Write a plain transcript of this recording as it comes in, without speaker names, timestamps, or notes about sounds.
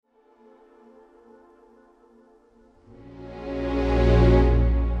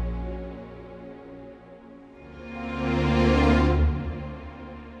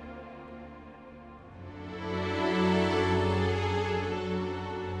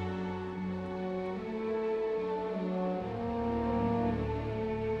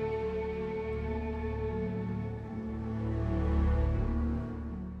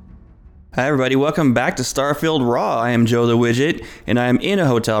Hi everybody, welcome back to Starfield Raw. I am Joe the Wigit, and I am in a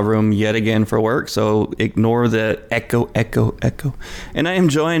hotel room yet again for work, so ignore the echo. And I am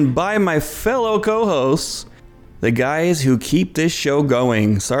joined by my fellow co-hosts, the guys who keep this show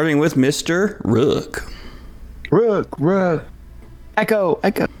going, starting with Mr. Rook. Rook. Echo.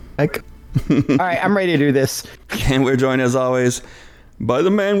 All right, I'm ready to do this. And we're joined, as always, by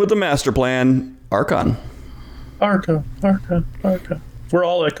the man with the master plan, Archon. Archon. We're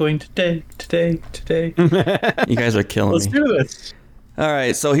all echoing today. You guys are killing me. Let's do this. All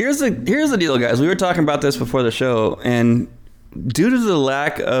right, so here's the deal, guys. We were talking about this before the show, and due to the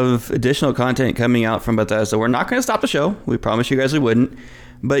lack of additional content coming out from Bethesda, we're not going to stop the show. We promised you guys we wouldn't.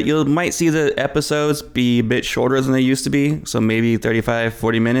 But you might see the episodes be a bit shorter than they used to be, so maybe 35,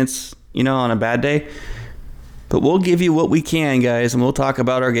 40 minutes, on a bad day. But we'll give you what we can, guys, and we'll talk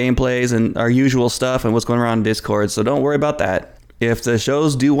about our gameplays and our usual stuff and what's going around in Discord, so don't worry about that. If the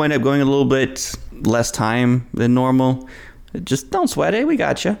shows do wind up going a little bit less time than normal, just don't sweat it. We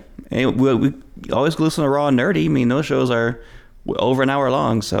got you. And we always listen to Raw and Nerdy. I mean, those shows are over an hour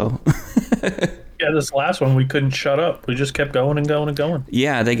long, so. Yeah, this last one, we couldn't shut up. We just kept going and going and going.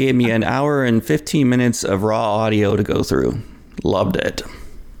 Yeah, they gave me an hour and 15 minutes of raw audio to go through. Loved it.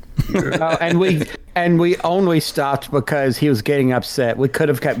 And we only stopped because he was getting upset. We could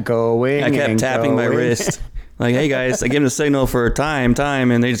have kept going. I kept tapping my wrist. Like, hey guys, I gave them the signal for time,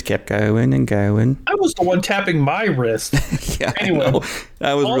 and they just kept going and going. I was the one tapping my wrist. Yeah, anyway,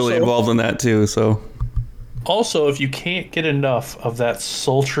 I was really involved in that too. So, also, if you can't get enough of that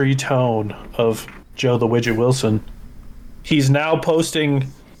sultry tone of Joe the Widget Wilson, he's now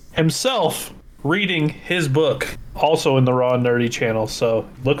posting himself reading his book, also in the Raw and Nerdy channel. So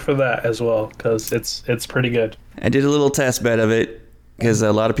look for that as well, because it's pretty good. I did a little test bed of it, because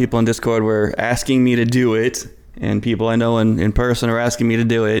a lot of people in Discord were asking me to do it, and people I know in person are asking me to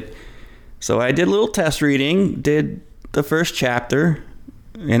do it. So I did a little test reading, did the first chapter,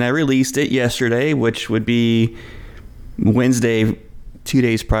 and I released it yesterday, which would be Wednesday, 2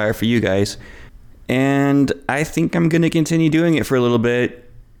 days prior for you guys. And I think I'm going to continue doing it for a little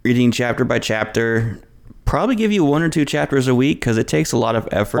bit, reading chapter by chapter. Probably give you 1 or 2 chapters a week, because it takes a lot of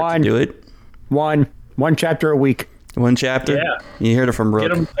effort to do it. One chapter a week. 1 chapter? Yeah. You heard it from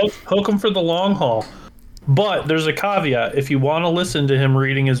Rook. Poke him for the long haul. But there's a caveat. If you want to listen to him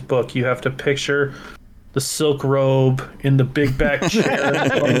reading his book, you have to picture the silk robe in the big back chair in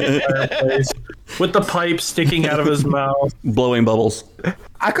front of the fireplace, with the pipe sticking out of his mouth. Blowing bubbles.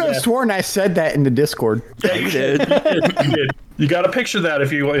 I could have sworn I said that in the Discord. Yeah, you did. You did. You got to picture that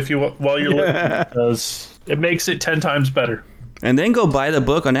if you while you're listening, because it makes it 10 times better. And then go buy the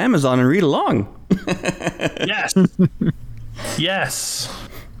book on Amazon and read along. Yes.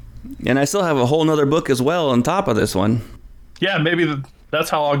 And I still have a whole nother book as well on top of this one. Yeah, maybe that's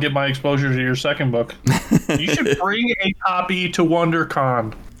how I'll get my exposure to your second book. You should bring a copy to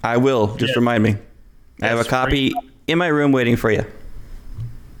WonderCon. I will. Just remind me. I have a copy in my room waiting for you.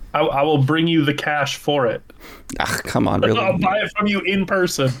 I will bring you the cash for it. Come on, really? I'll buy it from you in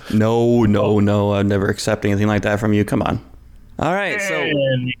person. No. I'd never accept anything like that from you. Come on. All right, so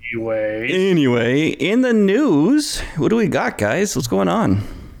anyway, in the news, what do we got, guys? What's going on?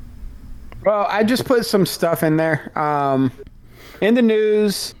 Well, I just put some stuff in there. In the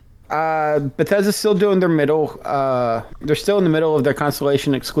news, Bethesda's still doing their they're still in the middle of their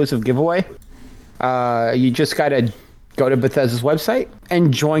Constellation exclusive giveaway. You just got to go to Bethesda's website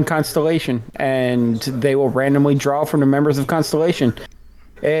and join Constellation, and they will randomly draw from the members of Constellation.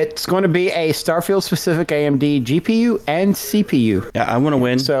 It's going to be a Starfield-specific AMD GPU and CPU. Yeah, I want to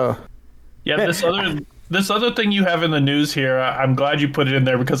win. So, yeah, this other thing you have in the news here, I'm glad you put it in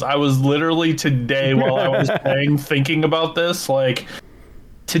there, because I was literally today while I was playing thinking about this. Like,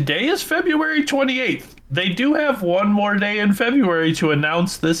 today is February 28th. They do have one more day in February to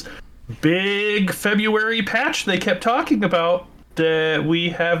announce this big February patch they kept talking about that we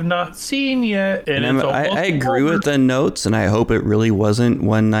have not seen yet. And I agree with the notes, and I hope it really wasn't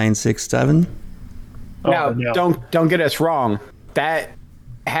 1967. Now, don't get us wrong. That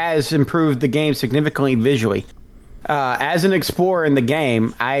has improved the game significantly visually. As an explorer in the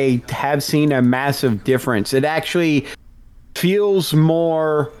game, I have seen a massive difference. It actually feels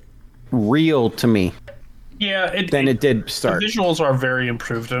more real to me. Yeah, than it did start. The visuals are very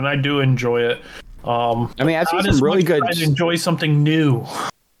improved, and I do enjoy it. I mean, I've seen some really good. I enjoy something new.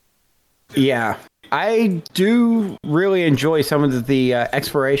 Yeah, I do really enjoy some of the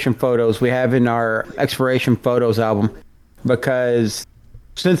exploration photos we have in our exploration photos album, because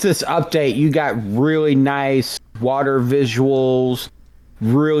since this update, you got really nice water visuals,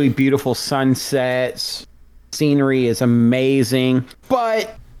 really beautiful sunsets. Scenery is amazing,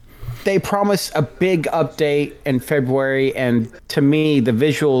 but they promised a big update in February, and to me, the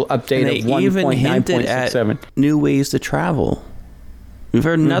visual update And of they even hinted at 1.9.67. new ways to travel. We've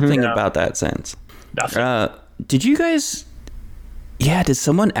heard nothing about that since. Nothing. Did you guys... Yeah, did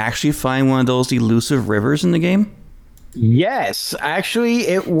someone actually find one of those elusive rivers in the game? Yes, actually,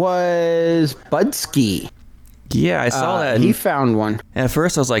 it was Budski. Yeah, I saw that. He found one. At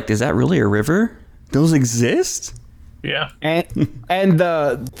first, I was like, is that really a river? Those exist? Yeah. And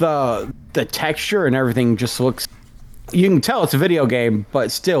the texture and everything just looks. You can tell it's a video game,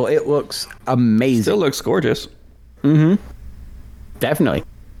 but still, it looks amazing. Still looks gorgeous. Definitely.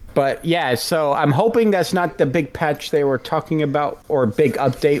 But yeah, so I'm hoping that's not the big patch they were talking about or big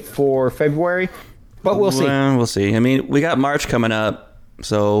update for February, but we'll see. Well, we'll see. I mean, we got March coming up,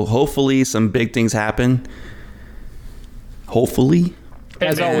 so hopefully some big things happen. Hopefully.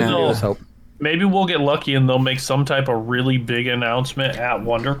 As maybe always, they'll- we just hope. Maybe we'll get lucky and they'll make some type of really big announcement at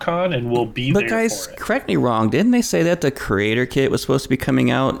WonderCon and we'll be But there guys, for it. correct me wrong. Didn't they say that the creator kit was supposed to be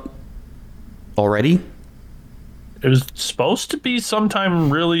coming out already? It was supposed to be sometime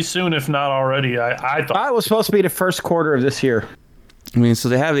really soon, if not already. I thought. It was supposed to be the first quarter of this year. I mean, so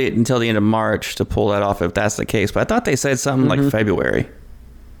they have it until the end of March to pull that off if that's the case. But I thought they said something like February.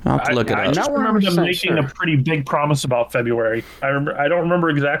 I'll have to look it I up. just Not remember them 100% making a sure. pretty big promise about February. I don't remember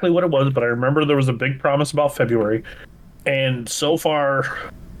exactly what it was, but I remember there was a big promise about February. And so far,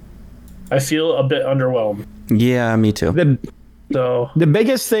 I feel a bit underwhelmed. Yeah, me too. So The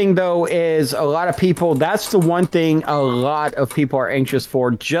biggest thing, though, is a lot of people. That's the one thing a lot of people are anxious for,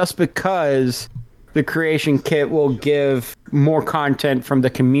 just because the creation kit will give more content from the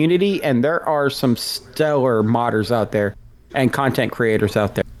community, and there are some stellar modders out there and content creators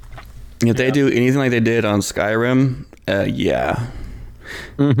out there. If they do anything like they did on Skyrim, yeah.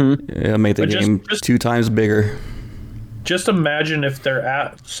 It'll make the But game just- 2 times bigger. just imagine if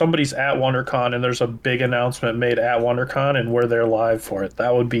somebody's at WonderCon and there's a big announcement made at WonderCon and we're there live for it.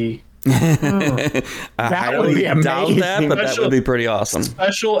 That would be That would be doubt that, amazing. but that would be pretty awesome.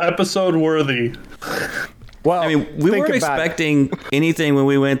 special episode worthy. Well, I mean, we think weren't about it. expecting anything when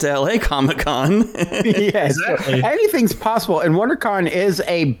we went to LA Comic Con. Yes, Exactly. anything's possible, and WonderCon is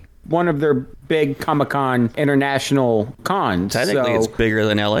one of their big Comic-Con international cons. Technically, so it's bigger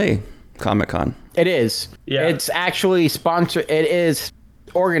than LA Comic Con. it is. Yeah. It's actually sponsored. It is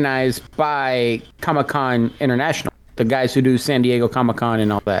organized by Comic-Con International, the guys who do San Diego Comic-Con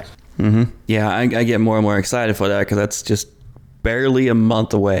and all that. Yeah, I get more and more excited for that because that's just barely a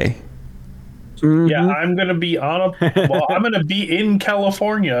month away. Yeah, I'm gonna be I'm gonna be in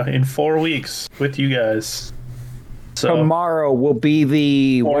California in 4 weeks with you guys. So Tomorrow will be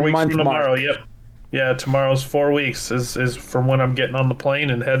the 4 1 weeks month from tomorrow. mark. Yep. Yeah, tomorrow's 4 weeks is from when I'm getting on the plane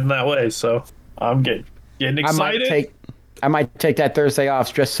and heading that way. So I'm getting excited. I might take that Thursday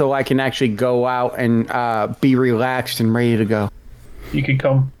off just so I can actually go out and be relaxed and ready to go. You can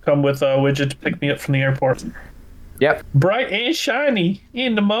come with Wigit to pick me up from the airport. Yep. Bright and shiny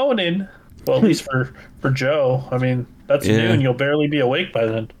in the morning. Well, at least for Joe. I mean, that's Yeah. noon. You'll barely be awake by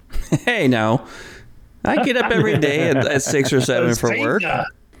then. Hey, no. I get up every day at 6 or 7 for work.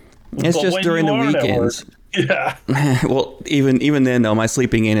 It's But just when during you the aren't at weekends. work- Yeah. Well, even then, though, my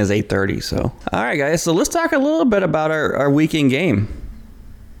sleeping in is 8:30. So, all right, guys. So let's talk a little bit about our weekend game.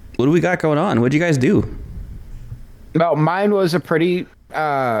 What do we got going on? What did you guys do? Well, mine was a pretty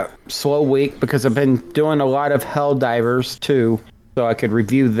slow week because I've been doing a lot of Helldivers too, so I could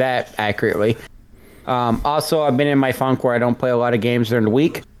review that accurately. Also, I've been in my funk where I don't play a lot of games during the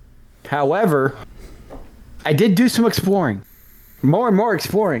week. However, I did do some exploring. More and more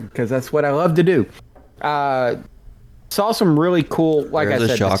exploring, because that's what I love to do. Saw some really cool, like There's a I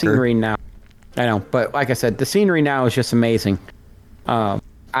said, the shocker. scenery now. I know, but like I said, the scenery now is just amazing.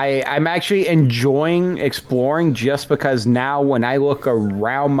 I'm actually enjoying exploring just because now when I look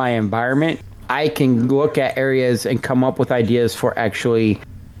around my environment, I can look at areas and come up with ideas for actually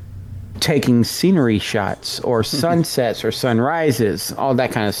taking scenery shots or sunsets or sunrises, all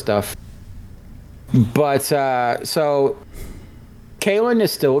that kind of stuff. But so Kalen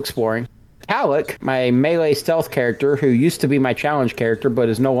is still exploring. Halleck, my melee stealth character, who used to be my challenge character but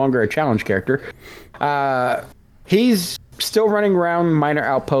is no longer a challenge character, he's still running around minor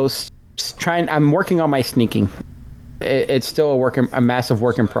outposts. I'm working on my sneaking. It's still a massive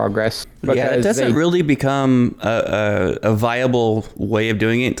work in progress. Yeah, it because doesn't really become a viable way of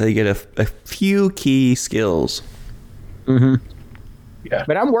doing it until you get a few key skills.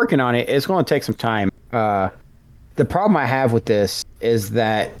 But I'm working on it. It's going to take some time. The problem I have with this is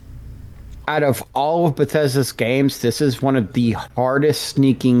that out of all of Bethesda's games, this is one of the hardest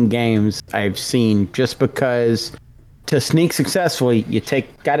sneaking games I've seen, just because to sneak successfully, you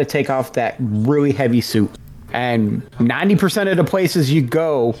got to take off that really heavy suit. And 90% of the places you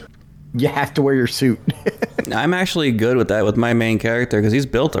go, you have to wear your suit. I'm actually good with that with my main character because he's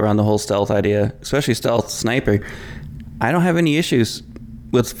built around the whole stealth idea, especially stealth sniper. I don't have any issues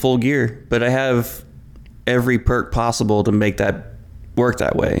with full gear, but I have every perk possible to make that work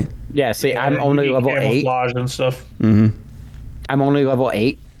that way. Yeah, see, I'm only level 8. And stuff. Mm-hmm. I'm only level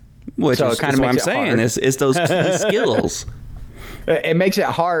 8. Which so is kind of what I'm saying. It's those key skills. It makes it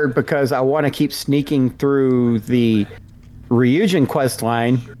hard because I want to keep sneaking through the Ryujin quest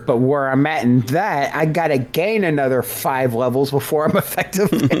line, but where I'm at in that, I got to gain another 5 levels before I'm effective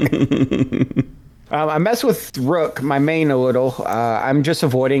there. I mess with Rook, my main, a little. I'm just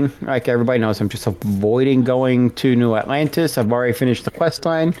avoiding, like everybody knows, I'm just avoiding going to New Atlantis. I've already finished the quest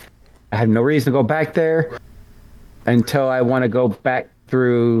line. I have no reason to go back there until I want to go back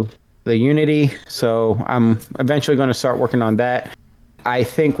through the Unity. So I'm eventually going to start working on that. I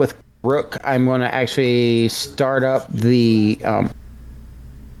think with Rook, I'm going to actually start up the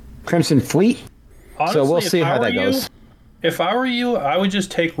Crimson Fleet. Honestly, so we'll see how that goes. If I were you, I would just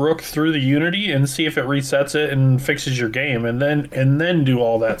take Rook through the Unity and see if it resets it and fixes your game, and then do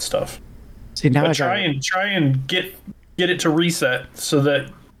all that stuff. See, now but try and get it to reset so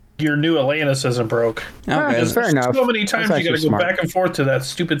that your New Atlantis isn't broke. Okay, fair enough. So many times you got to go back and forth to that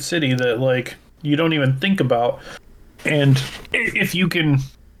stupid city that like you don't even think about, and if you can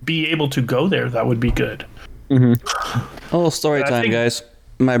be able to go there, that would be good. Mm-hmm. A little story time, guys.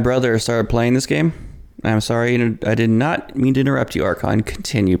 My brother started playing this game. I'm sorry, I did not mean to interrupt you, Archon.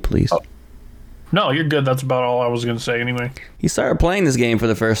 Continue, please. Oh. No, you're good. That's about all I was going to say anyway. He started playing this game for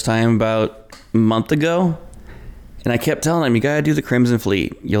the first time about a month ago, and I kept telling him, you got to do the Crimson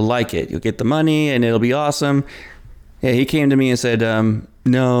Fleet. You'll like it. You'll get the money, and it'll be awesome. Yeah, he came to me and said,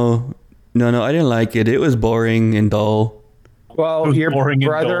 no, I didn't like it. It was boring and dull. Well, your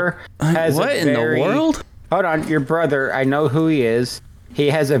brother has what in the world? Hold on, your brother, I know who he is. He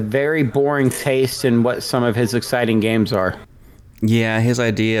has a very boring taste in what some of his exciting games are. Yeah, his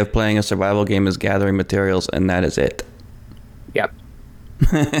idea of playing a survival game is gathering materials, and that is it. Yep.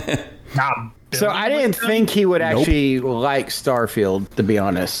 So I didn't think he would actually like Starfield, to be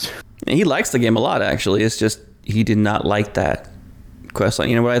honest. He likes the game a lot, actually. It's just he did not like that questline.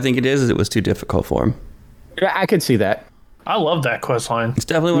 You know what I think it is it was too difficult for him. Yeah, I could see that. I love that questline. It's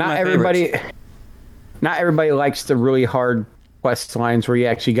definitely one of my favorites. Not everybody likes the really hard quest lines where you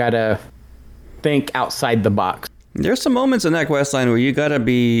actually gotta think outside the box. There's some moments in that quest line where you gotta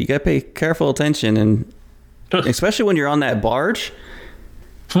pay careful attention, and especially when you're on that barge.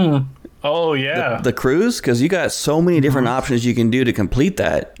 Oh yeah, the cruise, because you got so many different options you can do to complete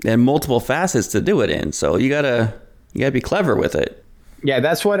that, and multiple facets to do it in. So you gotta be clever with it. Yeah,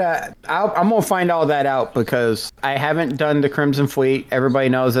 that's what I'm gonna find all that out because I haven't done the Crimson Fleet. Everybody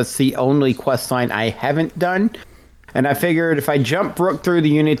knows that's the only quest line I haven't done. And I figured if I jump Rook through the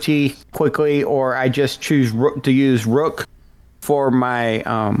Unity quickly, or I just choose Rook to use Rook for my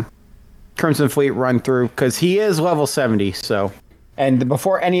Crimson Fleet run through, because he is level 70. So, and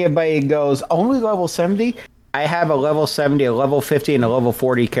before anybody goes, only level 70, I have a level 70, a level 50, and a level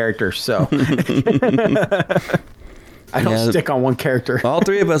 40 character. So I don't stick on one character. All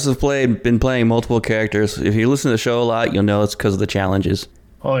three of us have been playing multiple characters. If you listen to the show a lot, you'll know it's because of the challenges.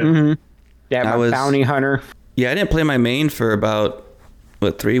 Oh yeah, yeah, my bounty hunter. Yeah, I didn't play my main for about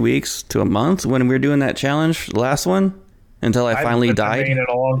 3 weeks to a month when we were doing that challenge, the last one, until I finally died. In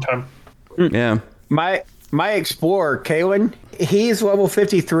a long time. Yeah, my explorer, Kalen, he's level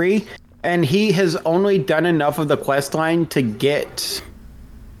 53, and he has only done enough of the quest line to get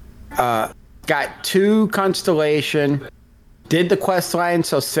got 2 constellation, did the quest line,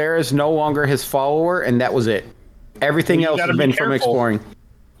 so Sarah's no longer his follower, and that was it. Everything else has been from exploring.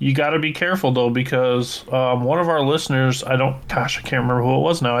 You got to be careful though, because one of our listeners, I can't remember who it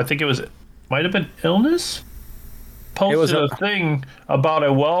was now. I think might have been Illness. Posted a thing about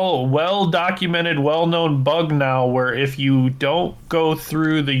a well documented, well-known bug now, where if you don't go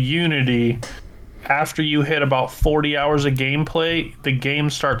through the Unity after you hit about 40 hours of gameplay, the game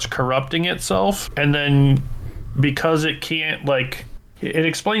starts corrupting itself, and then because it can't it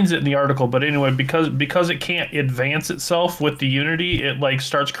explains it in the article, but anyway, because it can't advance itself with the Unity, it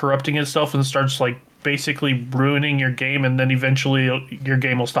starts corrupting itself and starts basically ruining your game, and then eventually your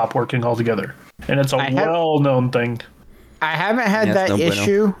game will stop working altogether. And it's a well-known thing. I haven't had that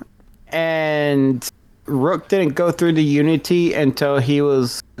issue, and Rook didn't go through the Unity until he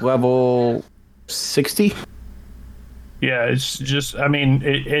was level 60. Yeah, it's just,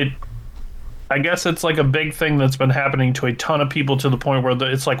 I guess it's a big thing that's been happening to a ton of people, to the point where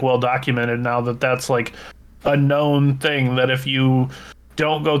it's well documented now that's a known thing that if you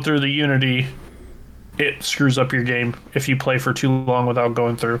don't go through the Unity, it screws up your game if you play for too long without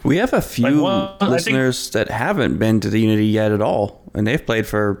going through. We have a few listeners that haven't been to the Unity yet at all, and they've played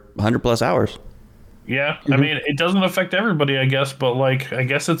for 100+ hours. Yeah, I mean, it doesn't affect everybody, I guess, but like, I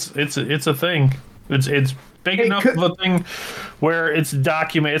guess it's a thing. It's big enough of a thing where it's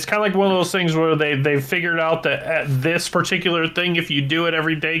documented. It's kind of like one of those things where they figured out that this particular thing, if you do it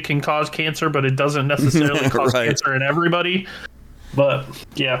every day, can cause cancer, but it doesn't necessarily cause cancer in everybody. But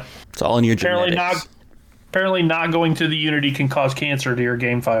yeah, it's all in your genetics. Apparently, not going to the Unity can cause cancer to your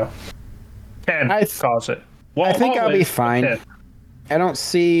game file. Cause it. Well, I think I'll be fine. I don't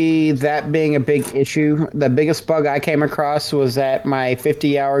see that being a big issue. The biggest bug I came across was at my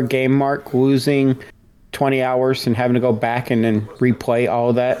 50-hour game mark, losing 20 hours and having to go back and then replay all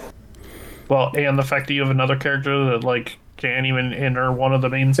of that. Well, and the fact that you have another character that like can't even enter one of the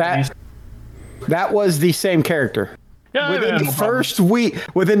main cities. That was the same character. Yeah, within the first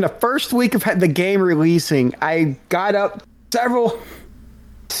week of the game releasing, I got up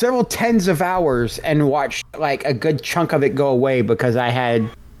several tens of hours and watched like a good chunk of it go away because I had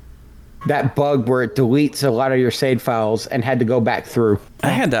that bug where it deletes a lot of your save files and had to go back through.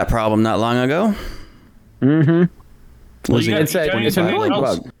 I had that problem not long ago. Mm-hmm. Well, it's an annoying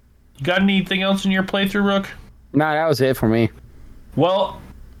bug. You got anything else in your playthrough, Rook? No, that was it for me. Well,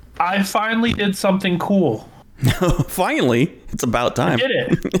 I finally did something cool. Finally, it's about time. I did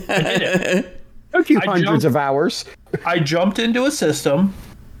it. A few hundreds of hours. I jumped into a system,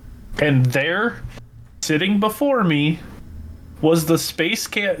 and there, sitting before me, was the space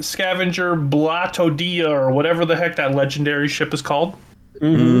scavenger Blatodia, or whatever the heck that legendary ship is called.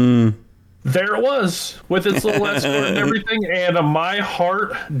 Mm-hmm. There it was, with its little escort and everything, and my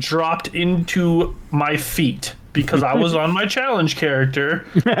heart dropped into my feet because I was on my challenge character.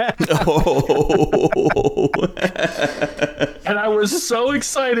 And I was so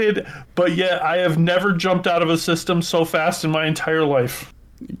excited, but yet I have never jumped out of a system so fast in my entire life.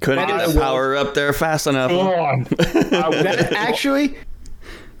 Couldn't get the power up there fast enough. Actually,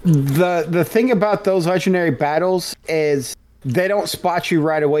 the thing about those legendary battles is they don't spot you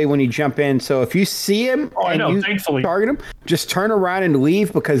right away when you jump in. So if you see him thankfully target him, just turn around and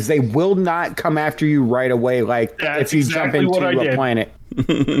leave because they will not come after you right away. Like if you jump into a planet.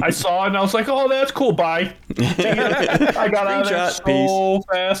 I saw it and I was like, "Oh, that's cool. Bye." I got out of there so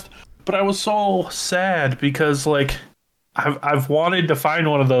fast, but I was so sad because like I've wanted to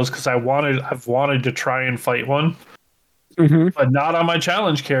find one of those because I've wanted to try and fight one. Mm-hmm. But not on my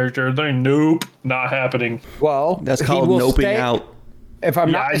challenge character. They're nope, not happening. Well, that's called noping out. If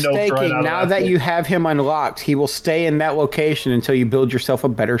I'm not mistaken, now that you have him unlocked, he will stay in that location until you build yourself a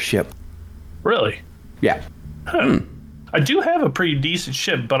better ship. Really? Yeah. I do have a pretty decent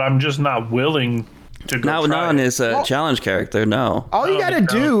ship, but I'm just not willing to go. Not on his challenge character. No. All you got to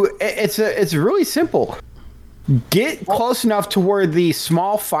do it's really simple. Get close enough to where the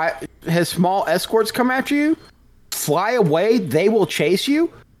small escorts come after you. Fly away, they will chase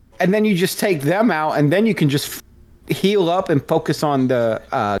you, and then you just take them out, and then you can just heal up and focus on the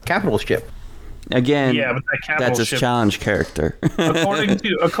capital ship. Again, yeah, but that's his challenge character.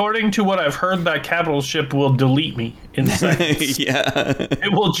 according to what I've heard, that capital ship will delete me in seconds. Yeah,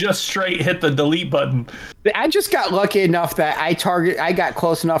 it will just straight hit the delete button. I just got lucky enough that I got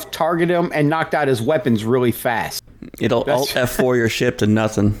close enough, target him, and knocked out his weapons really fast. It'll alt F4 your ship to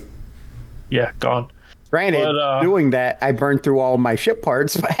nothing. Yeah, gone. Granted, doing that, I burned through all of my ship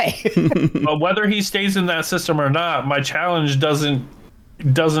parts. But whether he stays in that system or not, my challenge doesn't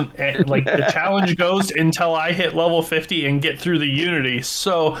end. Like the challenge goes until I hit level 50 and get through the Unity.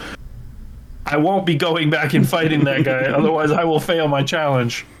 So I won't be going back and fighting that guy. Otherwise, I will fail my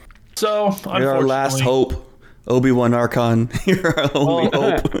challenge. So you're our last hope, Obi-Wan Archon. You're our only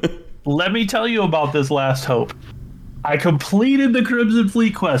hope. Let me tell you about this last hope. I completed the Crimson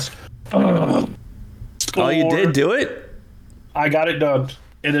Fleet quest. Oh, you did do it? I got it done.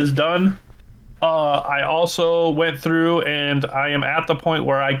 It is done. I also went through and I am at the point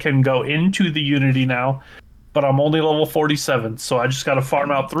where I can go into the Unity now, but I'm only level 47, so I just got to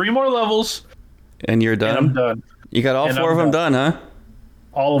farm out 3 more levels. And you're done? And I'm done. You got all 4 of them done, huh?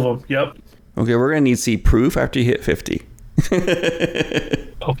 All of them, yep. Okay, we're going to need to see proof after you hit 50.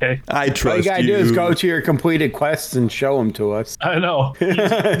 Okay. I trust you. All you gotta do is go to your completed quests and show them to us. I know.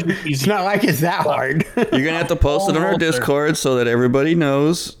 It's not like it's that hard. You're gonna have to post it on our Discord so that everybody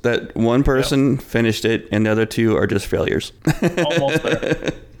knows that one person finished it and the other 2 are just failures. Almost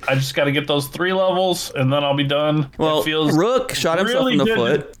there. I just got to get those 3 levels and then I'll be done. Well, Rook shot himself in the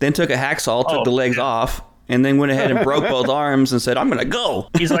foot, then took a hacksaw, took the legs off, and then went ahead and broke both arms and said, "I'm gonna go."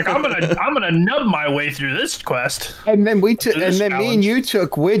 He's like, I'm gonna nub my way through this quest. And then me and you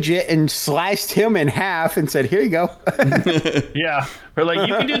took Wigit and sliced him in half and said, "Here you go." Yeah, we're like,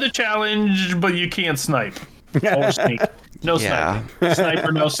 you can do the challenge, but you can't snipe or sneak. No sniping.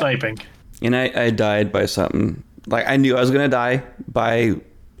 Sniper, no sniping. And I died by something. Like, I knew I was gonna die by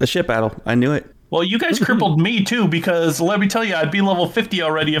the ship battle. I knew it. Well, you guys crippled me too, because let me tell you, I'd be level 50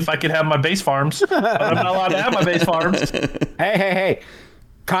 already if I could have my base farms. But I'm not allowed to have my base farms. Hey.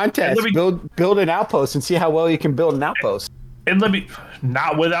 Contest. Build an outpost and see how well you can build an outpost. And let me,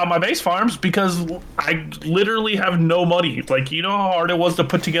 not without my base farms, because I literally have no money. Like, you know how hard it was to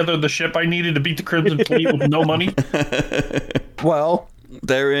put together the ship I needed to beat the Crimson Fleet with no money? Well,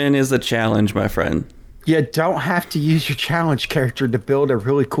 therein is the challenge, my friend. You don't have to use your challenge character to build a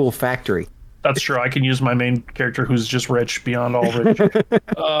really cool factory. That's true. I can use my main character who's just rich beyond all rich.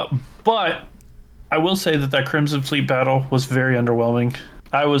 But I will say that Crimson Fleet battle was very underwhelming.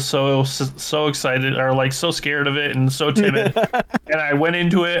 I was so excited, or like so scared of it and so timid. And I went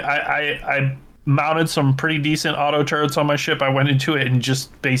into it. I mounted some pretty decent auto turrets on my ship. I went into it and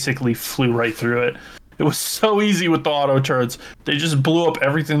just basically flew right through it. It was so easy with the auto turrets. They just blew up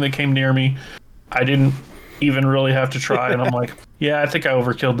everything that came near me. I didn't even really have to try. And I'm like, yeah, I think I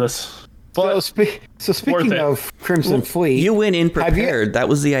overkilled this. But so speaking of Crimson Fleet, you went in prepared. That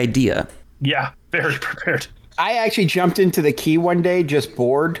was the idea. Yeah, very prepared. I actually jumped into the key one day, just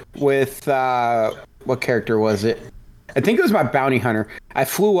bored with what character was it? I think it was my bounty hunter. I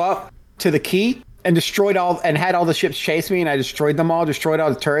flew up to the key and had all the ships chase me, and I destroyed them all, destroyed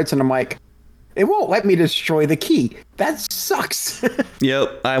all the turrets, and I'm like, it won't let me destroy the key. That sucks.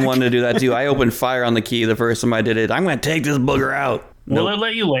 Yep, I wanted to do that too. I opened fire on the key the first time I did it. I'm going to take this booger out. Will it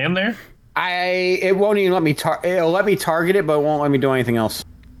let you land there? It won't even let me it'll let me target it, but it won't let me do anything else.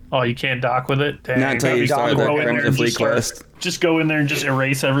 Oh, you can't dock with it? Dang. Not until you start the Crimson Fleet quest. Just go in there and just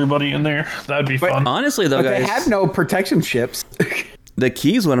erase everybody in there. That'd be fun. Honestly, though, guys, they have no protection ships. The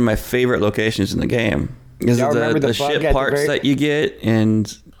key is one of my favorite locations in the game. Because of the ship parts that you get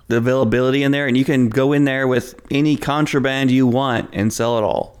and the availability in there, and you can go in there with any contraband you want and sell it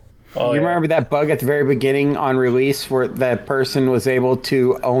all. Oh, you remember that bug at the very beginning on release where that person was able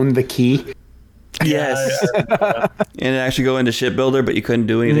to own the key? Yes. And actually go into shipbuilder, but you couldn't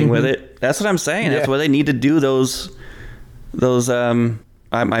do anything with it. That's what I'm saying. That's why they need to do those I'm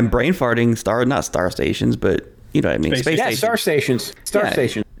brain farting not star stations, but you know what I mean. Space stations. Star stations.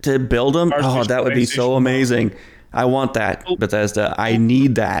 Stations. To build them, that would be so amazing. I want that, Bethesda. I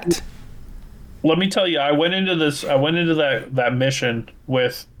need that. Let me tell you, I went into that mission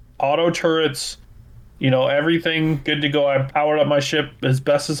with auto turrets, everything good to go. I powered up my ship as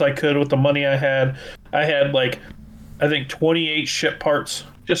best as I could with the money I had. I had I think 28 ship parts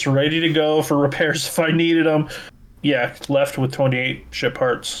just ready to go for repairs if I needed them. Yeah, left with 28 ship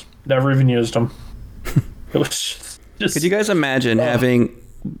parts. Never even used them. It was just... Could you guys imagine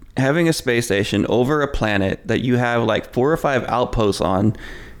having a space station over a planet that you have 4 or 5 outposts on,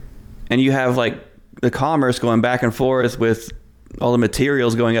 and you have the commerce going back and forth with all the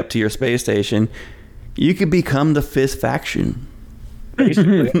materials going up to your space station? You could become the 5th faction.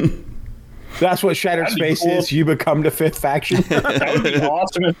 Basically. That's what Shattered Space is. You become the 5th faction. That would be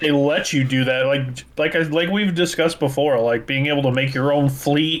awesome if they let you do that. Like we've discussed before, being able to make your own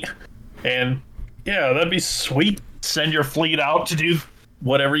fleet, and yeah, that'd be sweet. Send your fleet out to do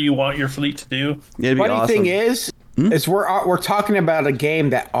whatever you want your fleet to do. It'd be Funny awesome. thing is we're talking about a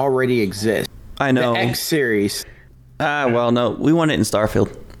game that already exists. I know. The X series. Well, no, we want it in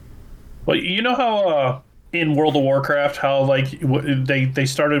Starfield. Well, you know how in World of Warcraft, how they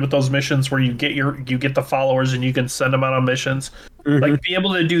started with those missions where you get the followers and you can send them out on missions, be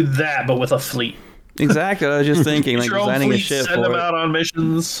able to do that, but with a fleet. Exactly. I was just thinking, designing a ship. Send them out on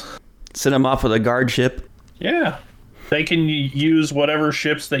missions. Send them off with a guard ship. Yeah, they can use whatever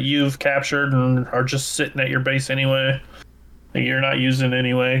ships that you've captured and are just sitting at your base anyway, that you're not using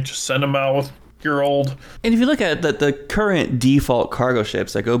anyway. Just send them out with your old. And if you look at the current default cargo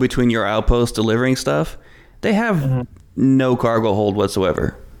ships that go between your outposts delivering stuff, they have no cargo hold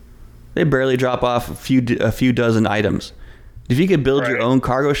whatsoever. They barely drop off a few dozen items. If you could build your own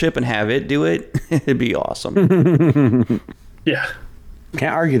cargo ship and have it do it, it'd be awesome. Yeah.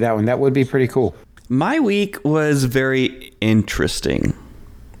 Can't argue that one. That would be pretty cool. My week was very interesting.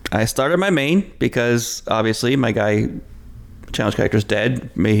 I started my main because obviously my guy challenge character's dead.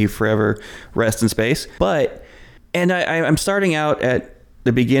 May he forever rest in space. I'm starting out at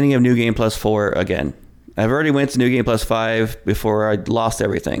the beginning of New Game Plus 4 again. I've already went to New Game Plus 5 before I lost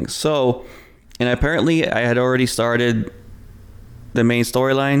everything. So, and apparently I had already started the main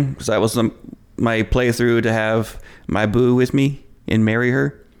storyline because that was my playthrough to have my boo with me and marry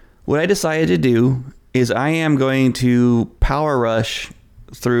her. What I decided to do is I am going to power rush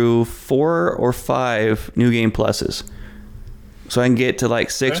through 4 or 5 new game pluses. So I can get to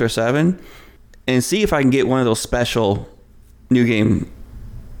like 6 or 7 and see if I can get one of those special new game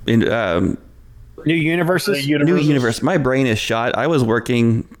New universes? New universe. My brain is shot. I was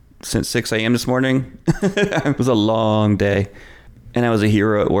working since 6 a.m. this morning. It was a long day. And I was a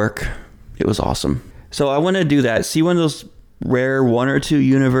hero at work. It was awesome. So I want to do that. See one of those rare 1 or 2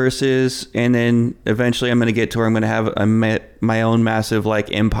 universes. And then eventually I'm going to get to where I'm going to have my own massive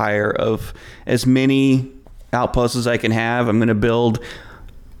like empire of as many outposts as I can have. I'm going to build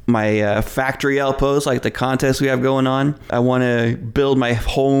my factory outpost, like the contest we have going on. I want to build my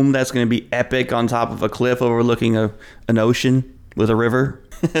home that's going to be epic on top of a cliff overlooking an ocean with a river.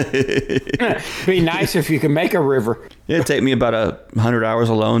 It'd be nice if you could make a river. It'd take me about 100 hours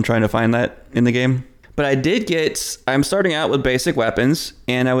alone trying to find that in the game. But I'm starting out with basic weapons,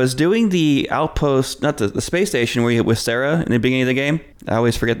 and I was doing the outpost, not the space station where you hit with Sarah in the beginning of the game. I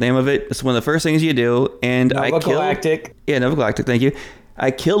always forget the name of it. It's one of the first things you do. And Nova Galactic. Yeah, Nova Galactic, thank you. I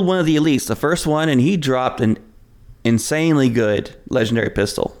killed one of the elites, the first one, and he dropped an insanely good legendary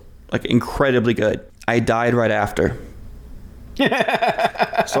pistol. Like, incredibly good. I died right after.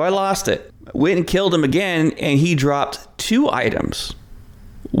 So I lost it. Went and killed him again, and he dropped 2 items.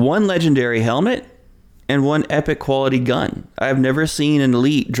 1 legendary helmet and 1 epic quality gun. I've never seen an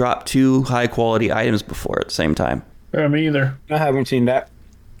elite drop 2 high quality items before at the same time. Yeah, me either. I haven't seen that.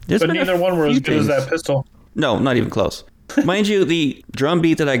 But neither one were as good as that pistol. No, not even close. Mind you, the drum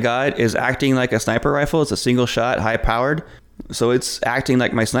beat that I got is acting like a sniper rifle. It's a single shot, high powered. So it's acting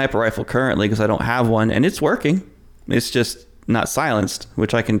like my sniper rifle currently because I don't have one, and it's working. It's just not silenced,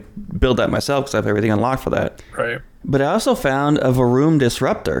 which I can build that myself because I have everything unlocked for that. Right. But I also found a Varoom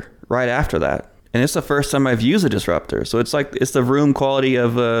disruptor right after that. And it's the first time I've used a disruptor. So it's like, it's the Varoom quality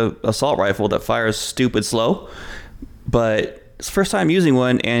of a assault rifle that fires stupid slow. But it's the first time using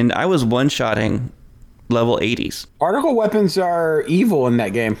one, and I was one-shotting level 80s. Particle weapons are evil in that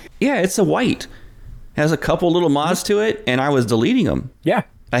game. Yeah, it's a white. Has a couple little mods to it, and I was deleting them. Yeah.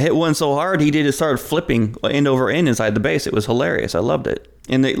 I hit one so hard, he did start flipping end over end inside the base. It was hilarious. I loved it.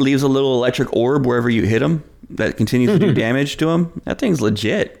 And it leaves a little electric orb wherever you hit him that continues to do damage to him. That thing's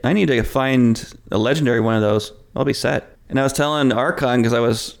legit. I need to find a legendary one of those. I'll be set. And I was telling Archon, because I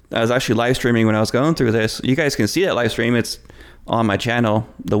was actually live streaming when I was going through this. You guys can see that live stream. It's on my channel,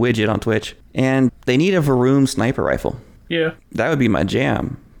 the widget on Twitch. And they need a Varoom sniper rifle. Yeah. That would be my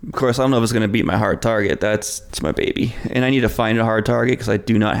jam. Of course, I don't know if it's going to beat my hard target. It's my baby. And I need to find a hard target because I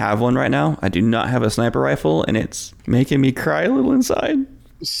do not have one right now. I do not have a sniper rifle, and it's making me cry a little inside.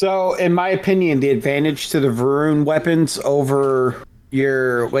 So, in my opinion, the advantage to the Varoom weapons over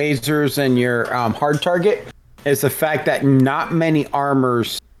your lasers and your hard target is the fact that not many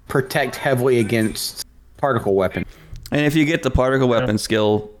armors protect heavily against particle weapons. And if you get the particle weapon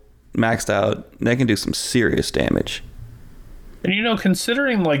skill maxed out, that can do some serious damage. And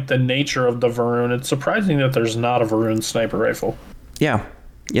considering like the nature of the Varoom, it's surprising that there's not a Varoom sniper rifle. Yeah,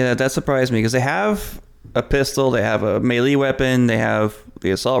 that surprised me because they have a pistol, they have a melee weapon, they have the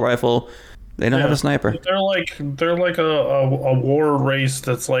assault rifle. They don't have a sniper. They're like a war race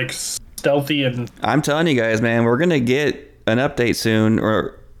that's like stealthy and. I'm telling you guys, man, we're gonna get an update soon,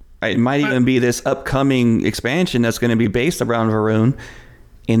 or it might even be this upcoming expansion that's going to be based around Varoom,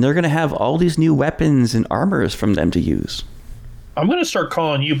 and they're going to have all these new weapons and armors from them to use. I'm going to start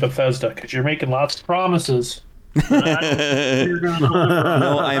calling you Bethesda because you're making lots of promises. No,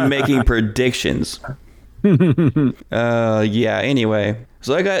 I'm making predictions. Anyway.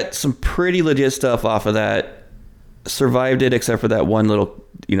 So I got some pretty legit stuff off of that. Survived it except for that one little,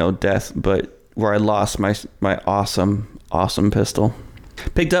 death, but where I lost my awesome pistol.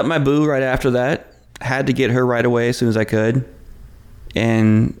 Picked up my boo right after that. Had to get her right away as soon as I could.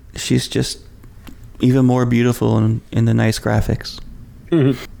 And she's just even more beautiful in the nice graphics.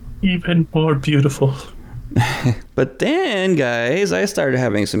 Even more beautiful. But then, guys, I started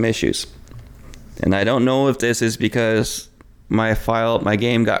having some issues. And I don't know if this is because my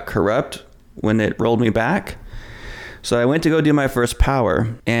game got corrupt when it rolled me back. So I went to go do my first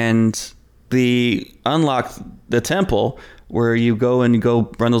power, and the temple where you go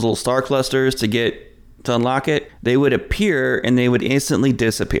run those little star clusters to unlock it, they would appear and they would instantly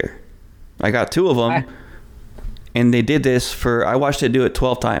disappear. I got 2 of them, and they did this I watched it do it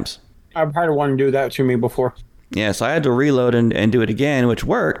 12 times. I've had one do that to me before. Yeah, so I had to reload and do it again, which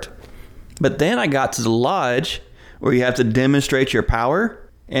worked. But then I got to the lodge where you have to demonstrate your power,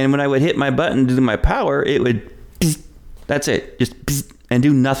 and when I would hit my button to do my power, it would, that's it, just, and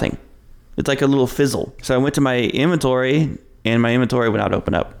do nothing. It's like a little fizzle. So I went to my inventory, and my inventory would not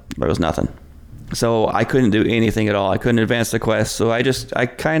open up. There was nothing. So I couldn't do anything at all. I couldn't advance the quest. So I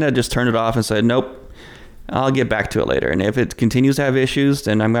kind of just turned it off and said, nope, I'll get back to it later. And if it continues to have issues,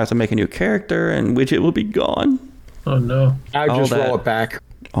 then I'm going to have to make a new character, and Wigit will be gone. Oh, no. I'll just roll it back.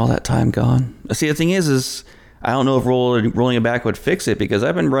 All that time gone. See, the thing is I don't know if rolling it back would fix it, because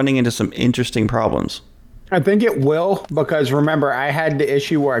I've been running into some interesting problems. I think it will, because remember, I had the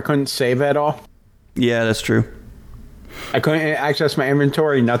issue where I couldn't save at all. Yeah, that's true. I couldn't access my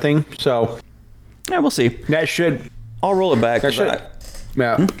inventory, nothing. So yeah, we'll see. I'll roll it back.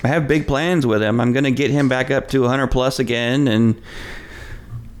 Yeah. I have big plans with him. I'm going to get him back up to 100 plus again and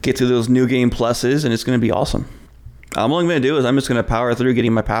get to those new game pluses, and it's going to be awesome. All I'm going to do is I'm just going to power through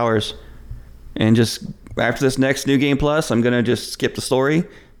getting my powers, and just after this next new game plus, I'm going to just skip the story,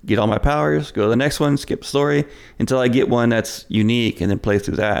 get all my powers, go to the next one, skip the story until I get one that's unique, and then play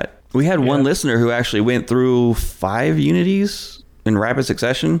through that. We had one listener who actually went through 5 unities in rapid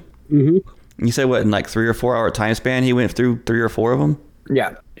succession. Mm-hmm. He said, what, in like 3 or 4 hour time span, he went through 3 or 4 of them?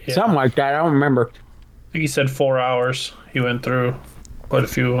 Yeah, something like that. I don't remember. I think he said 4 hours. He went through quite a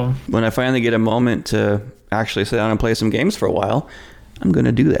few of them. When I finally get a moment to actually sit down and play some games for a while, I'm going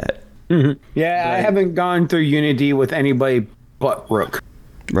to do that. Mm-hmm. Yeah, I haven't gone through Unity with anybody but Rook.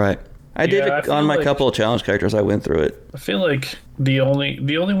 Right. I did it on my couple of challenge characters. I went through it. I feel like the only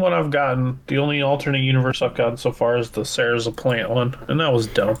one I've gotten, the only alternate universe I've gotten so far is the Sarah's a Plant one, and that was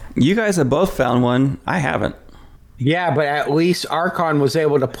dumb. You guys have both found one. I haven't. Yeah, but at least Archon was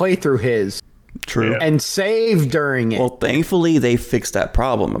able to play through his. True. And save during it. Well, thankfully, they fixed that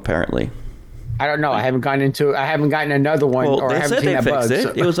problem, apparently. I don't know. I haven't gotten another one. Well, or they I haven't said seen they that fixed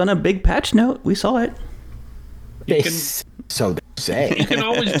bug, it. It was on a big patch note. We saw it. So they say. You can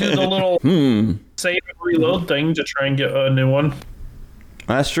always do the little save and reload thing to try and get a new one.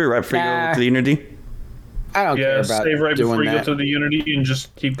 That's true, right before you go to the Unity. I don't care about save right doing before you that. go to the Unity and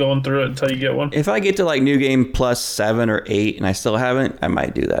just keep going through it until you get one. If I get to like New Game plus 7 or 8 and I still haven't, I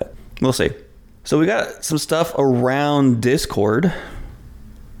might do that. We'll see. So we got some stuff around Discord.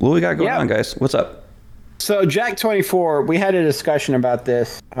 What we got going on, guys? What's up? So Jack24, we had a discussion about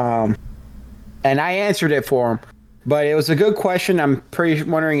this, and I answered it for him. But it was a good question. I'm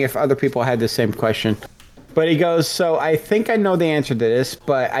wondering if other people had the same question. But he goes, so I think I know the answer to this,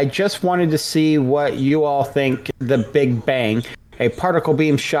 but I just wanted to see what you all think the Big Bang, a particle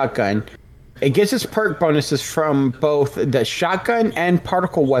beam shotgun. It gets its perk bonuses from both the shotgun and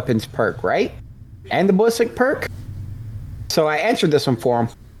particle weapons perk, right? And the ballistic perk? So I answered this one for him.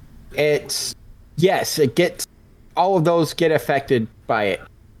 Yes, all of those get affected by it.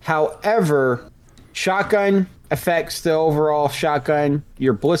 However, shotgun affects the overall shotgun.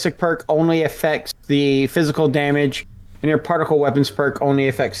 Your ballistic perk only affects the physical damage, and your particle weapons perk only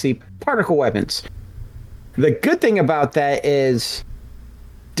affects the particle weapons. The good thing about that is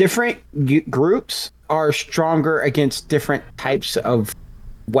different groups are stronger against different types of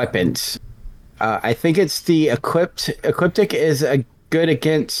weapons. I think it's the Ecliptic is good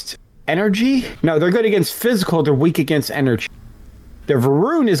against energy. No, they're good against physical. They're weak against energy. The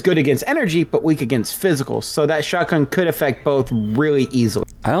Varun is good against energy, but weak against physical. So that shotgun could affect both really easily.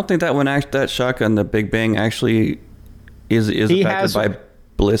 I don't think that shotgun, the Big Bang, actually is affected by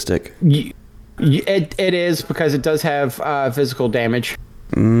ballistic. It is, because it does have physical damage.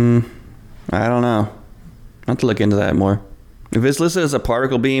 I don't know. I'll have to look into that more. If it's listed as a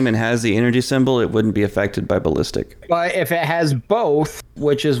particle beam and has the energy symbol, it wouldn't be affected by ballistic. But if it has both,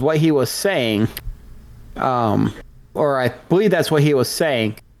 which is what he was saying, or I believe that's what he was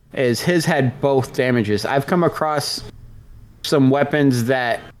saying, is his had both damages. I've come across some weapons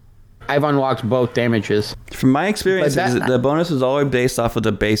that I've unlocked both damages. From my experience, the bonus is always based off of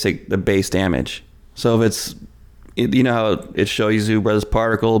the base damage. So if you know how it shows you whether it's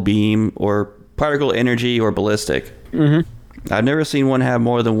particle, beam, or particle energy or ballistic. Mm-hmm. I've never seen one have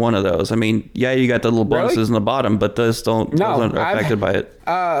more than one of those. I mean, yeah, you got the little bonuses in the bottom, but those aren't affected by it.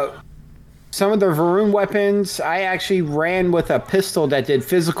 Some of the Varun weapons, I actually ran with a pistol that did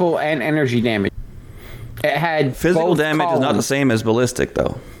physical and energy damage. It had physical damage is not the same as ballistic,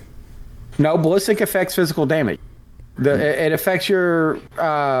 though. No, ballistic affects physical damage. It affects your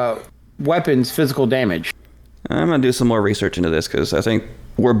weapons' physical damage. I'm going to do some more research into this, because I think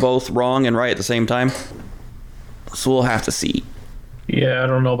we're both wrong and right at the same time. So we'll have to see. Yeah, I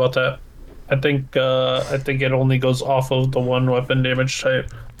don't know about that. I think it only goes off of the one weapon damage type.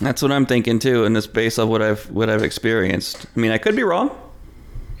 That's what I'm thinking too, and it's based on what I've experienced. I mean, I could be wrong.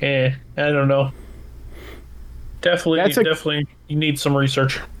 I don't know. Definitely, you need some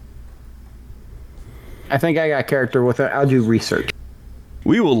research. I think I got character with it. I'll do research.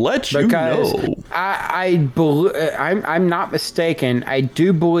 We will let you know. I'm not mistaken. I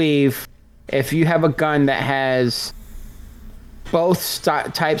do believe if you have a gun that has both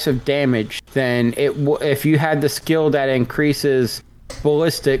types of damage, then if you had the skill that increases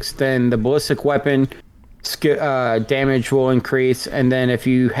ballistics, then the ballistic weapon damage will increase, and then if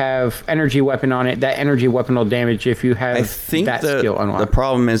you have energy weapon on it, that energy weapon will damage if you have that skill unlocked. The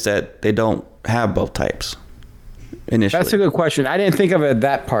problem is that they don't have both types initially. That's a good question. I didn't think of it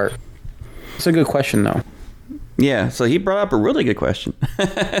that part. It's a good question, though. Yeah, so he brought up a really good question.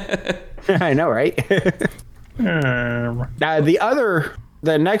 I know, right? Now,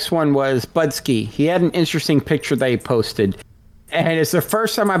 the next one was Budski. He had an interesting picture that he posted, and it's the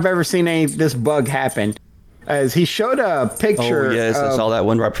first time I've ever seen this bug happen. As he showed a picture. Oh, yes, I saw that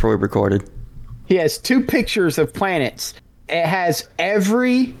one right before we recorded. He has 2 pictures of planets. It has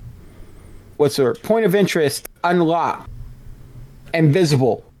every point of interest unlocked and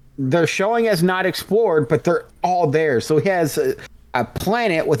visible. They're showing as not explored, but they're all there. So he has a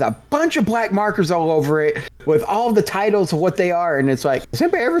planet with a bunch of black markers all over it with all the titles of what they are. And it's like, has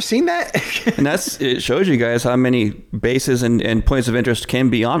anybody ever seen that? And it shows you guys how many bases and points of interest can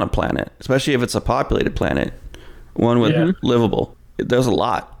be on a planet, especially if it's a populated planet, one with livable. There's a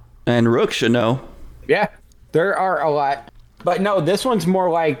lot. And Rook should know. Yeah, there are a lot. But no, this one's more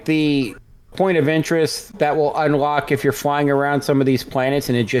like the point of interest that will unlock if you're flying around some of these planets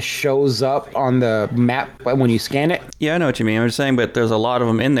and it just shows up on the map when you scan it. Yeah, I know what you mean. I'm just saying, but there's a lot of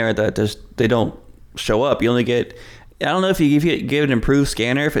them in there that they don't show up. You only get, I don't know if you give an improved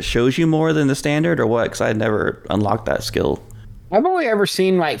scanner, if it shows you more than the standard or what, because I'd never unlocked that skill. I've only ever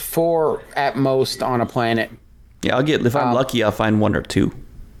seen like 4 at most on a planet. Yeah, if I'm lucky, I'll find 1 or 2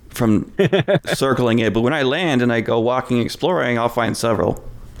 from circling it. But when I land and I go walking, exploring, I'll find several.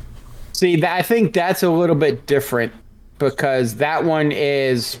 See, I think that's a little bit different because that one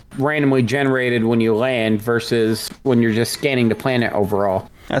is randomly generated when you land versus when you're just scanning the planet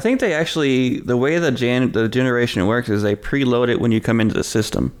overall. I think they actually, the way the generation works is they preload it when you come into the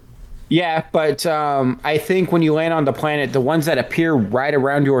system. Yeah, but I think when you land on the planet, the ones that appear right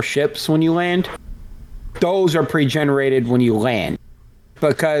around your ships when you land, those are pre-generated when you land.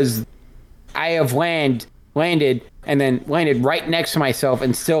 Because I have landed and then landed right next to myself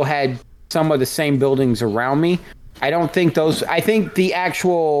and still had some of the same buildings around me. I think the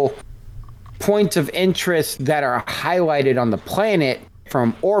actual points of interest that are highlighted on the planet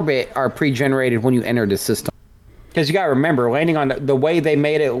from orbit are pre-generated when you enter the system. Because you got to remember, landing on the way they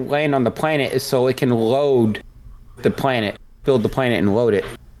made it land on the planet is so it can load the planet, build the planet and load it.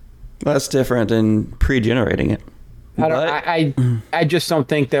 That's different than pre-generating it. I just don't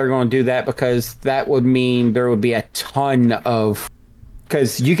think they're going to do that because that would mean there would be a ton of...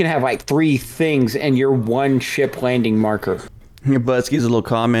 Because you can have like 3 things in your one ship landing marker. Butsky's a little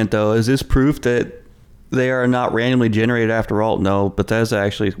comment, though. Is this proof that they are not randomly generated after all? No, Bethesda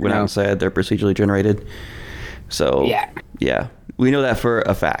actually went out and said they're procedurally generated. So, yeah. We know that for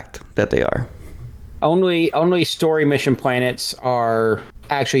a fact that they are. Only story mission planets are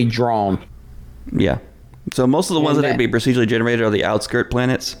actually drawn. Yeah. So most of the ones that are be procedurally generated are the outskirt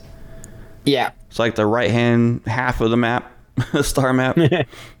planets. Yeah. It's like the right-hand half of the map, the star map.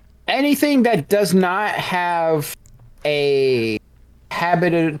 Anything that does not have a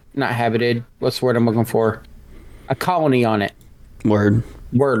not habited, what's the word I'm looking for? A colony on it. Word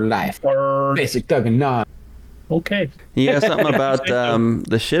life. Basic Doug and Nod. Okay. Yeah, something about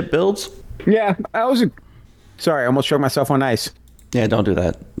the ship builds. Yeah, sorry, I almost choked myself on ice. Yeah, don't do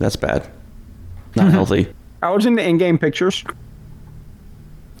that. That's bad. Not healthy. I was in the in-game pictures,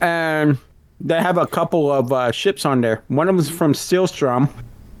 and they have a couple of ships on there. One of them is from Steelstrom.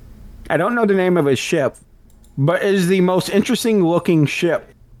 I don't know the name of his ship, but it is the most interesting looking ship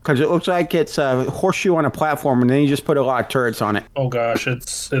because it looks like it's a horseshoe on a platform, and then you just put a lot of turrets on it. Oh gosh,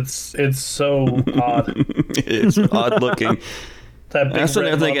 it's so odd. It's odd looking. That's what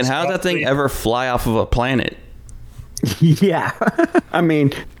they're thinking. How does that thing ever fly off of a planet? Yeah, I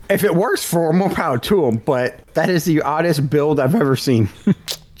mean, if it works for them, more power to them. But that is the oddest build I've ever seen.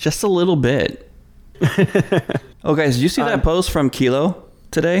 Just a little bit. Oh, guys, did you see that post from Kilo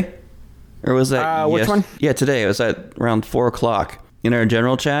today? Or was that which one? Yeah, today. It was at around 4:00 in our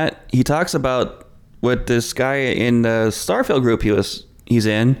general chat. He talks about what this guy in the Starfield group he's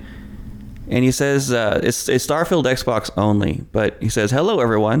in, and he says it's Starfield Xbox only. But he says, "Hello,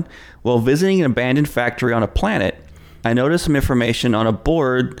 everyone. While visiting an abandoned factory on a planet, I noticed some information on a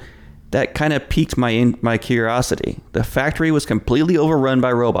board that kind of piqued my curiosity. The factory was completely overrun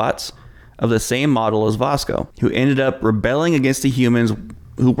by robots of the same model as Vasco, who ended up rebelling against the humans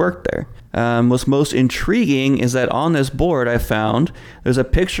who worked there. What's most intriguing is that on this board I found there's a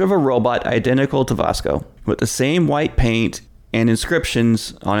picture of a robot identical to Vasco with the same white paint and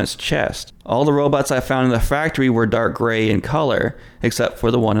inscriptions on its chest. All the robots I found in the factory were dark gray in color, except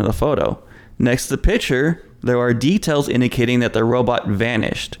for the one in the photo. Next to the picture, there are details indicating that the robot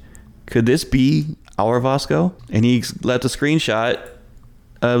vanished. Could this be our Vasco? And he left a screenshot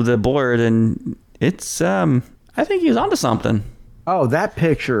of the board, and it's, I think he's onto something. Oh, that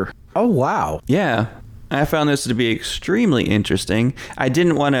picture. Oh, wow. Yeah. I found this to be extremely interesting. I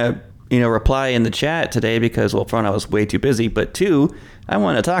didn't want to reply in the chat today because, well, one, I was way too busy, but two, I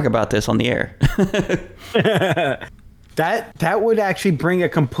want to talk about this on the air. That would actually bring a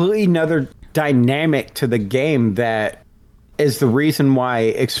completely another dynamic to the game that is the reason why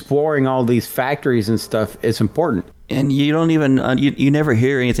exploring all these factories and stuff is important. And you don't even, you never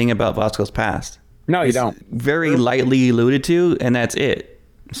hear anything about Vasco's past. No, you don't. Very lightly alluded to, and that's it.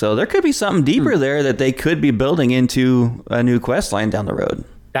 So there could be something deeper there that they could be building into a new quest line down the road.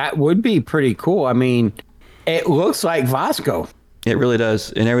 That would be pretty cool. I mean, it looks like Vasco. It really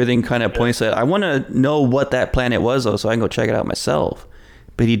does. And everything kind of points at, I want to know what that planet was, though, so I can go check it out myself.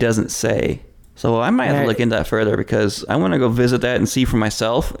 But he doesn't say. So I might have to look into that further because I want to go visit that and see for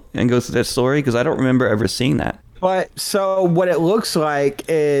myself and go through that story because I don't remember ever seeing that. But so what it looks like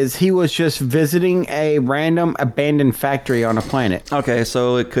is he was just visiting a random abandoned factory on a planet. Okay,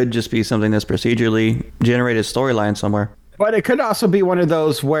 so it could just be something that's procedurally generated storyline somewhere. But it could also be one of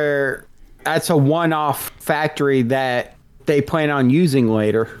those where that's a one-off factory that they plan on using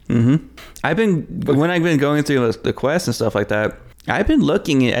later. Mm-hmm. When I've been going through the quests and stuff like that, I've been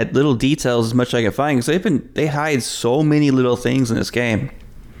looking at little details as much as I can find because they hide so many little things in this game.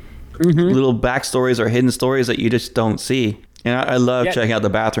 Mm-hmm. Little backstories or hidden stories that you just don't see. And I love checking out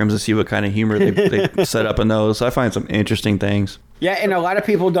the bathrooms to see what kind of humor they set up in those. So I find some interesting things. Yeah, and a lot of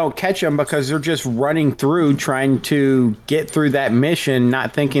people don't catch them because they're just running through trying to get through that mission,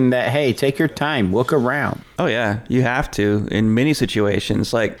 not thinking that, hey, take your time, look around. Oh, yeah, you have to in many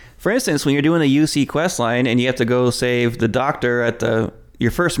situations. Like, for instance, when you're doing the UC quest line and you have to go save the doctor at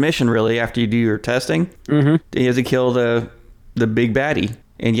your first mission, really, after you do your testing, you have to kill the big baddie.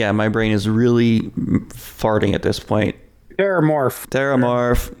 And yeah, my brain is really farting at this point.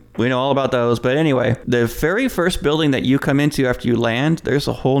 Terramorph. We know all about those. But anyway, the very first building that you come into after you land, there's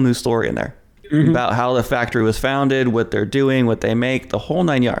a whole new story in there. About how the factory was founded, what they're doing, what they make, the whole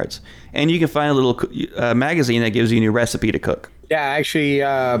 9 yards. And you can find a little magazine that gives you a new recipe to cook. Yeah, I actually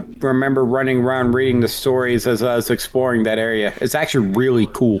remember running around reading the stories as I was exploring that area. It's actually really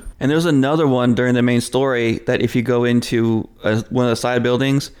cool. And there's another one during the main story that if you go into one of the side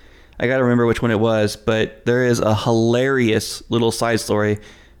buildings, I got to remember which one it was, but there is a hilarious little side story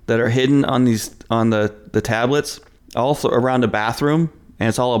that are hidden on the tablets, also around a bathroom, and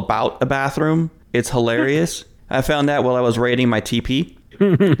it's all about a bathroom. It's hilarious. I found that while I was raiding my TP.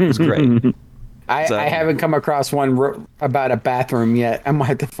 It was great. I haven't come across one about a bathroom yet. I might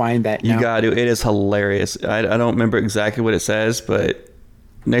have to find that now. You gotta do it. It is hilarious. I don't remember exactly what it says, but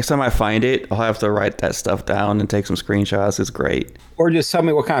next time I find it, I'll have to write that stuff down and take some screenshots. It's great. Or just tell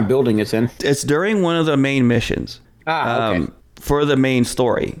me what kind of building it's in. It's during one of the main missions. Okay. For the main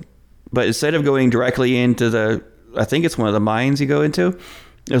story. But instead of going directly into I think it's one of the mines you go into,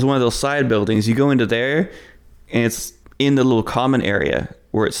 there's one of those side buildings. You go into there, and it's in the little common area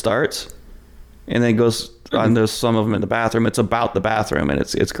where it starts. And then it goes on. There's some of them in the bathroom. It's about the bathroom, and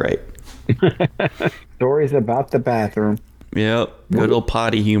it's great. Stories about the bathroom. Yep. Good old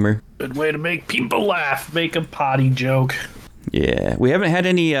potty humor. Good way to make people laugh. Make a potty joke. Yeah. We haven't had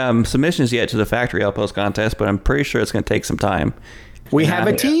any submissions yet to the Factory Outpost contest, but I'm pretty sure it's going to take some time. We have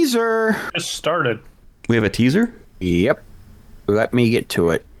a teaser. Just started. We have a teaser? Yep. Let me get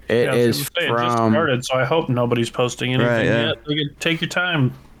to it. It is from... It just started, so I hope nobody's posting anything yet. Take your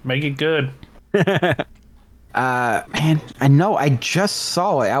time. Make it good. Man, I know. I just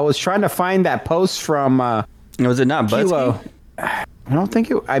saw it. I was trying to find that post from... was it not Kilo. Buzzkey? I don't think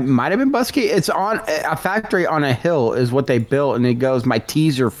it might have been Busky. It's on a factory on a hill is what they built, and it goes my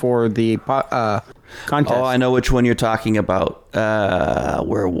teaser for the contest. Oh, I know which one you're talking about.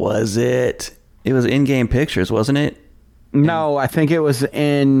 Where was it? It was in-game pictures, wasn't it? No, I think it was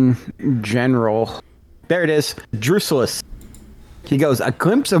in general. There it is. Drusulus. He goes, a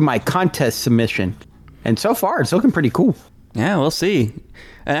glimpse of my contest submission. And so far, it's looking pretty cool. Yeah, we'll see.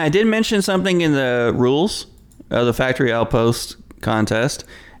 And I did mention something in the rules of the Factory Outpost contest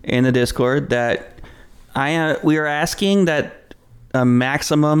in the Discord that we are asking that a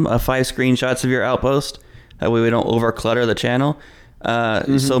maximum of 5 screenshots of your outpost. That way we don't overclutter the channel.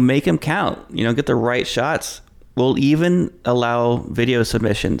 So make them count. Get the right shots. We'll even allow video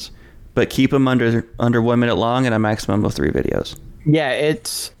submissions. but keep them under 1 minute long and a maximum of 3 videos. Yeah,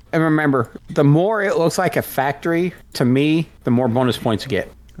 and remember, the more it looks like a factory, to me, the more bonus points you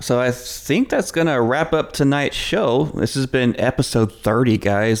get. So I think that's going to wrap up tonight's show. This has been episode 30,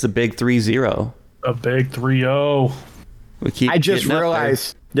 guys. The big 3-0. A big 3-0. I just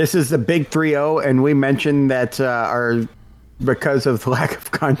realized this is the big 3-0, and we mentioned that because of the lack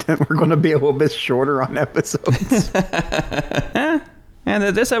of content, we're going to be a little bit shorter on episodes.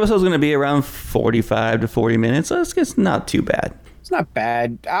 And this episode is going to be around 45 to 40 minutes. So it's not too bad. It's not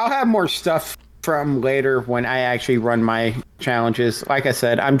bad. I'll have more stuff from later when I actually run my challenges. Like I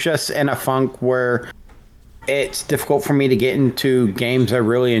said, I'm just in a funk where it's difficult for me to get into games I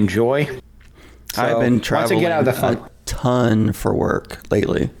really enjoy. So I've been traveling get out of the funk, a ton for work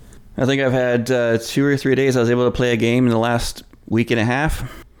lately. I think I've had 2 or 3 days I was able to play a game in the last week and a half.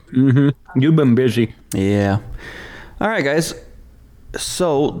 Mm-hmm. You've been busy. Yeah. All right, guys.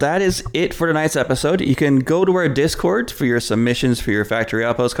 So that is it for tonight's episode. You can go to our Discord for your submissions for your Factory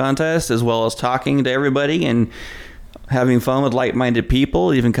Outpost contest, as well as talking to everybody and having fun with like-minded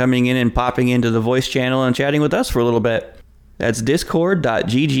people, even coming in and popping into the voice channel and chatting with us for a little bit. That's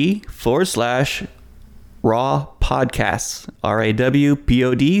discord.gg/raw podcasts,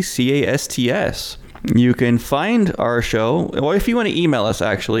 RAWPODCASTS. You can find our show, or if you want to email us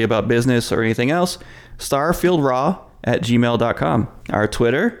actually about business or anything else, starfieldraw@gmail.com. Our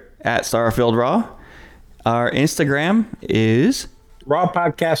Twitter @StarfieldRaw. Our Instagram is Raw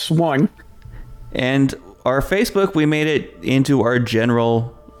Podcasts 1. And our Facebook, we made it into our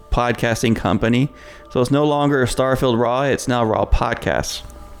general podcasting company. So it's no longer Starfield Raw, it's now Raw Podcasts.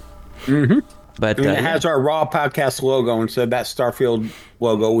 Mm-hmm. But it has our Raw Podcast logo instead of that Starfield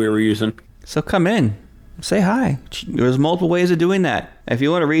logo we were using. So come in, say hi. There's multiple ways of doing that. If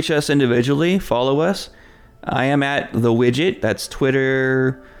you want to reach us individually, follow us. I am at the Wigit. That's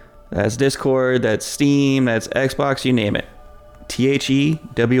Twitter, that's Discord, that's Steam, that's Xbox, you name it.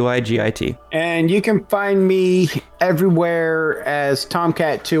 TheWigit. And you can find me everywhere as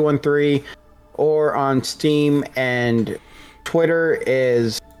Tomcat213 or on Steam, and Twitter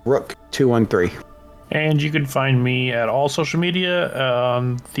is Rook213. And you can find me at all social media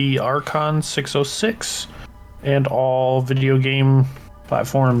on the Archon 606 and all video game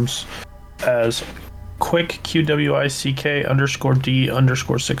platforms as Quick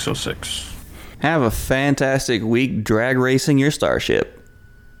QWICK_D_606. Have a fantastic week drag racing your starship.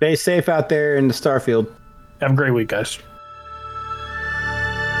 Stay safe out there in the Starfield. Have a great week, guys.